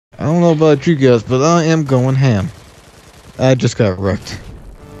don't know about you guys, but I am going ham. I just got wrecked.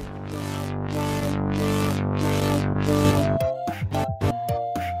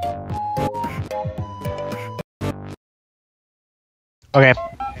 Okay,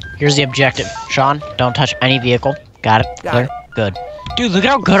 here's the objective. Sean, don't touch any vehicle. Got it? Clear? Good. Dude, look at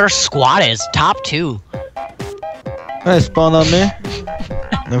how good our squad is. Top 2. Hey, spawn on me.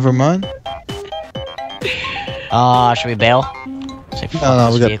 Never mind. Should we bail? No,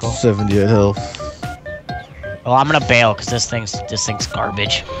 we got 78 health. Well, I'm gonna bail because this thing's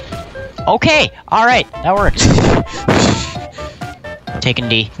garbage. Okay, all right, that works. Taking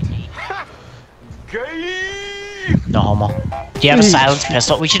D. No homo. Do you have a silenced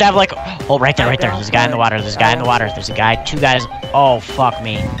pistol? We should have like, oh, right there. There's a guy in the water. There's a guy, 2 guys. Oh, fuck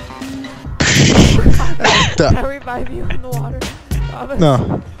me. Can I revive you in the water? Thomas?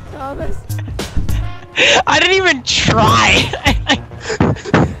 No. Thomas? I didn't even try.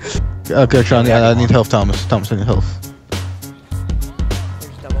 Okay, Sean, I need health, Thomas. Thomas, I need health.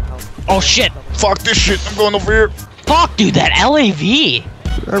 There's double health. Oh, shit. Fuck this shit, I'm going over here. Fuck, dude, that LAV.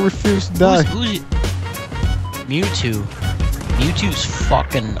 I refuse to die. Who's MEWTWO. MEWTWO's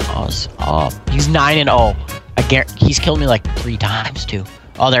fucking us up. He's 9-0. I guarantee he's killed me like 3 times too.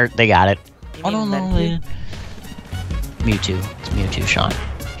 Oh, they got it. You Oh no, mean MEWTWO. It's MEWTWO, Sean.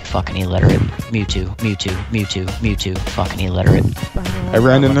 You fucking illiterate. MEWTWO. Fucking illiterate. I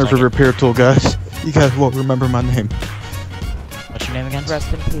ran in there for repair tool, guys. You guys won't remember my name. What's your name again?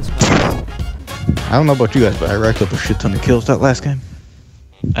 Rest in peace, man. I don't know about you guys, but I racked up a shit ton of kills that last game.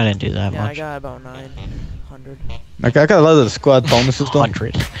 I didn't do that Yeah, much. I got about 900. I got a lot of the squad bonuses though.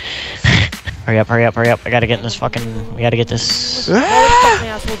 100. Hurry up. I gotta get in this fucking. We gotta get this. Oh, this fucking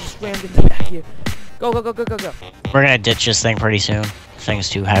asshole just rammed into the back of you. Go. We're gonna ditch this thing pretty soon. This thing's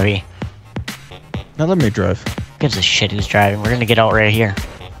too heavy. Now let me drive. Gives a shit who's driving. We're gonna get out right here.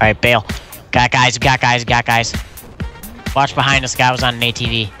 Alright, bail. Got guys. Watch behind us. Guy was on an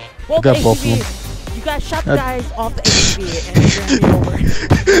ATV. Both got both of them. You guys shot the guys off the ATV and ran me over.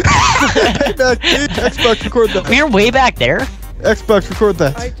 Xbox, record that. We were way back there. Xbox, record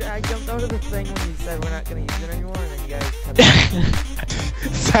that. I jumped out of the thing when you said we're not gonna use it anymore, and then you guys kept it.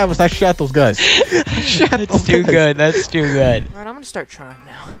 Samus, I shot those guys. That's too good. That's too good. Alright, I'm gonna start trying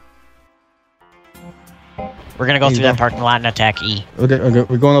now. We're gonna go through that parking lot and attack E. Okay,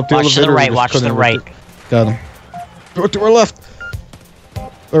 we're going up the Watch to the right. Watch to the right. Got him. Go to our left.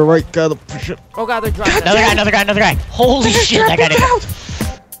 Or right, got him. Shit. Oh god, they're driving. Another guy. Holy shit, that guy did it.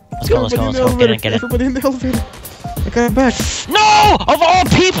 Let's go. Get it. Everybody in the elevator. I got him back. No! Of all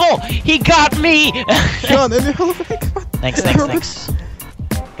people! He got me! Sean, in the elevator. Thanks. Get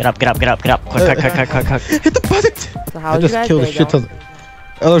up. Quick. Hit the button. So how I just killed a shit ton.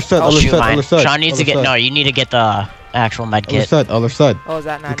 Other side. Sean needs to get, no, you need to get the actual med kit. Other side. Oh, is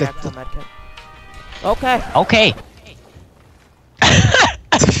that not an actual med kit? Okay.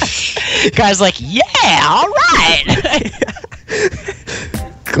 Guy's like, yeah, alright!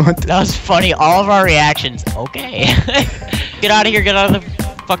 That was funny, all of our reactions. Okay. Get out of here, get out of the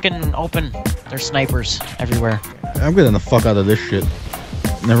fucking open. There's snipers everywhere. I'm getting the fuck out of this shit.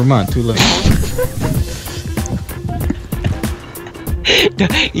 Never mind, too late.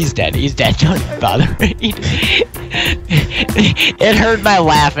 He's dead, don't even bother. It heard my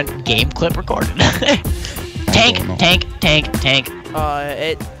laugh and game clip recorded. Tank.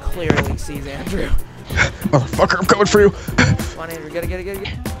 It clearly sees Andrew. Motherfucker, I'm coming for you. Come on, Andrew, get it.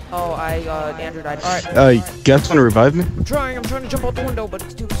 Oh, Andrew died. Alright. You guys wanna revive me? I'm trying to jump out the window, but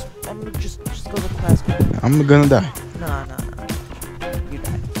it's too. I'm gonna just go with the class. I'm gonna die. Nah. You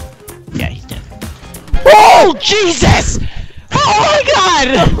died. Yeah, he's dead. Oh, Jesus! Oh my god!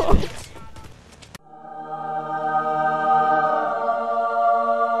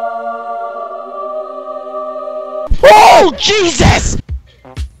 Oh, Jesus!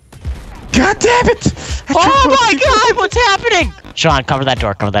 God damn it! Oh my god, what's happening? Sean, cover that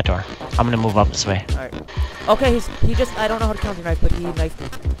door. I'm gonna move up this way. Alright. Okay, he just, I don't know how to counter knife, but he knifed me.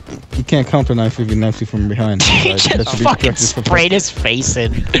 You can't counter knife if he knifes you from behind. He just fucking sprayed his face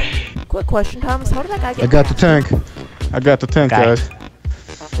in. Quick question, Thomas, how did that guy get I got the tank, guys.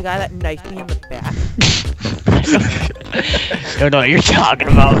 The guy that knifed me in the back. I don't know what you're talking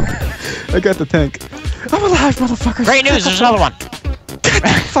about. I got the tank. I'm alive, motherfucker. Great news, there's another one.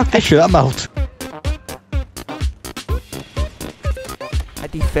 Fuck that shit, I'm out. I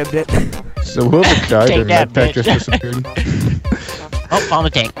defibbed it. So whoever died, Take their that, med pack bitch. just disappeared. Oh, found the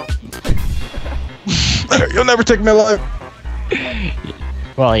tank. You'll never take me alive.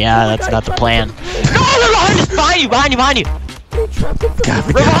 Well, yeah, that's not the plan. No, they're behind you! God,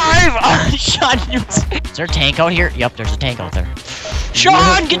 Revive! Oh, Sean, is there a tank out here? Yep, there's a tank out there.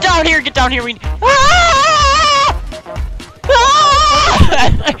 Sean, get down here! Get down here! Ah!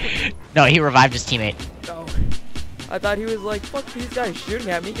 Ah! No, he revived his teammate. No. I thought he was like, fuck these guys shooting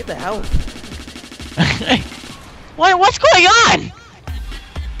at me, get the hell. What's going on?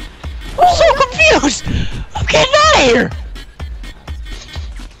 I'm so confused! I'm getting out of here!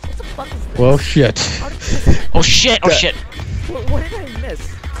 What the fuck is this? Well, shit. Oh shit, oh shit. What did I miss?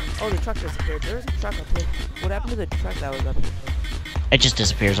 Oh, the truck disappeared. There's a truck up here. What happened to the truck that was up here? It just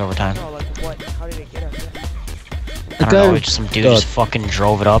disappears over time. No, like what? How did it get up here? I don't know, some dude just fucking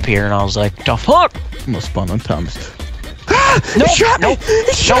drove it up here and I was like, the fuck? I'm gonna spawn on Thomas. Nope, nope,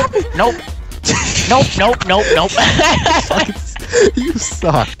 nope, nope, nope, nope. You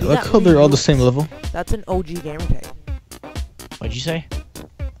suck. Look how they're all the same level. That's an OG gamer tag. What'd you say?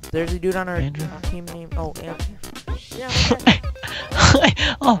 There's a dude on our Andrew? team named Andrew. Yeah.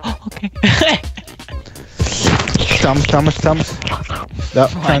 Oh, okay. Thomas. That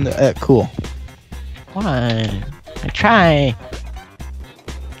kind of cool. What? I try.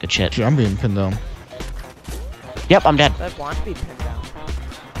 Good shit. I'm being pinned down. Yep, I'm dead. I want to be pinned down.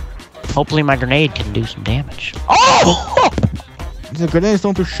 Hopefully my grenade can do some damage. Oh! The grenades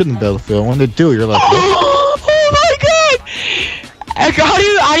don't do shit in Battlefield. When they do, you're like, oh my god! How do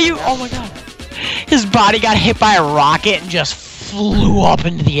you? Oh my god! His body got hit by a rocket and just flew up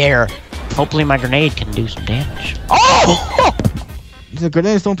into the air. Hopefully my grenade can do some damage. Oh! The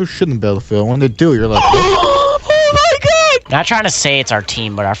grenades don't do shit in Battlefield. When they do, you're like, oh my god! Not trying to say it's our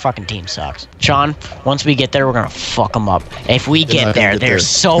team, but our fucking team sucks. Sean, once we get there, we're gonna fuck them up. If we get there, they're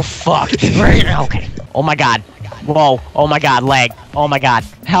so fucked. Okay. Oh my god. Whoa. Oh my god. Leg. Oh my god.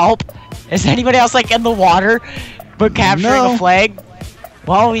 Help. Is anybody else like in the water but capturing a flag?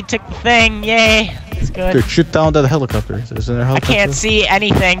 Well, we took the thing. Yay. It's good. dude, shoot down that helicopter. Is there a helicopter? I can't see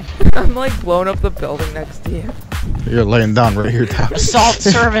anything. I'm like blowing up the building next to you. You're laying down right here, Thomas. Assault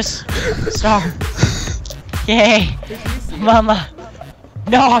service. Star. Yay. Mama.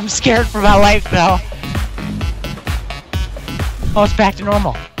 No, I'm scared for my life now. Oh, it's back to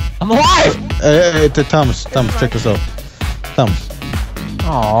normal. I'm alive! Hey, Thomas, check this out. Thomas.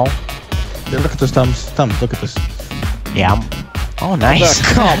 Oh. Yeah, look at this, Thomas. Thomas, look at this. Yeah, oh, nice.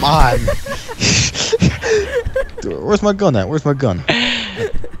 Come on. Dude, where's my gun at? Where's my gun?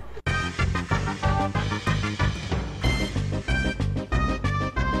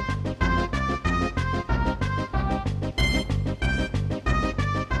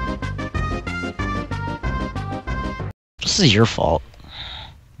 This is your fault.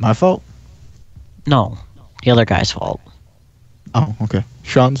 My fault? No, the other guy's fault. Oh, okay.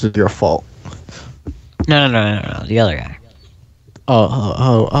 Sean's is your fault. No, the other guy.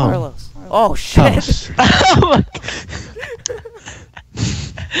 Oh. Carlos. Oh shit. Thomas.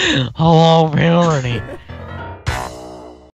 Hello, Melanie.